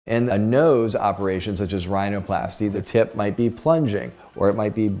In a nose operation such as rhinoplasty, the tip might be plunging, or it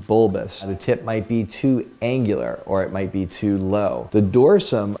might be bulbous. The tip might be too angular, or it might be too low. The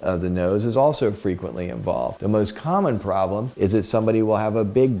dorsum of the nose is also frequently involved. The most common problem is that somebody will have a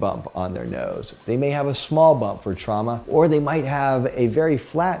big bump on their nose. They may have a small bump for trauma, or they might have a very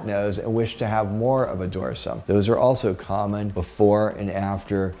flat nose and wish to have more of a dorsum. Those are also common before and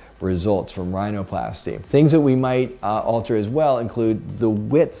after results from rhinoplasty. Things that we might alter as well include the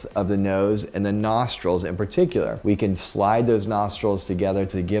width of the nose and the nostrils in particular. We can slide those nostrils together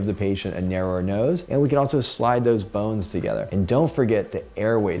to give the patient a narrower nose, and we can also slide those bones together. And don't forget the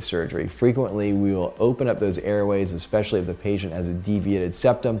airway surgery. Frequently we will open up those airways, especially if the patient has a deviated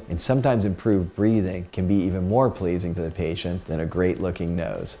septum, and sometimes improved breathing can be even more pleasing to the patient than a great looking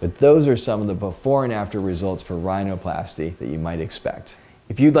nose. But those are some of the before and after results for rhinoplasty that you might expect.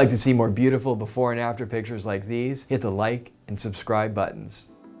 If you'd like to see more beautiful before and after pictures like these, hit the like and subscribe buttons.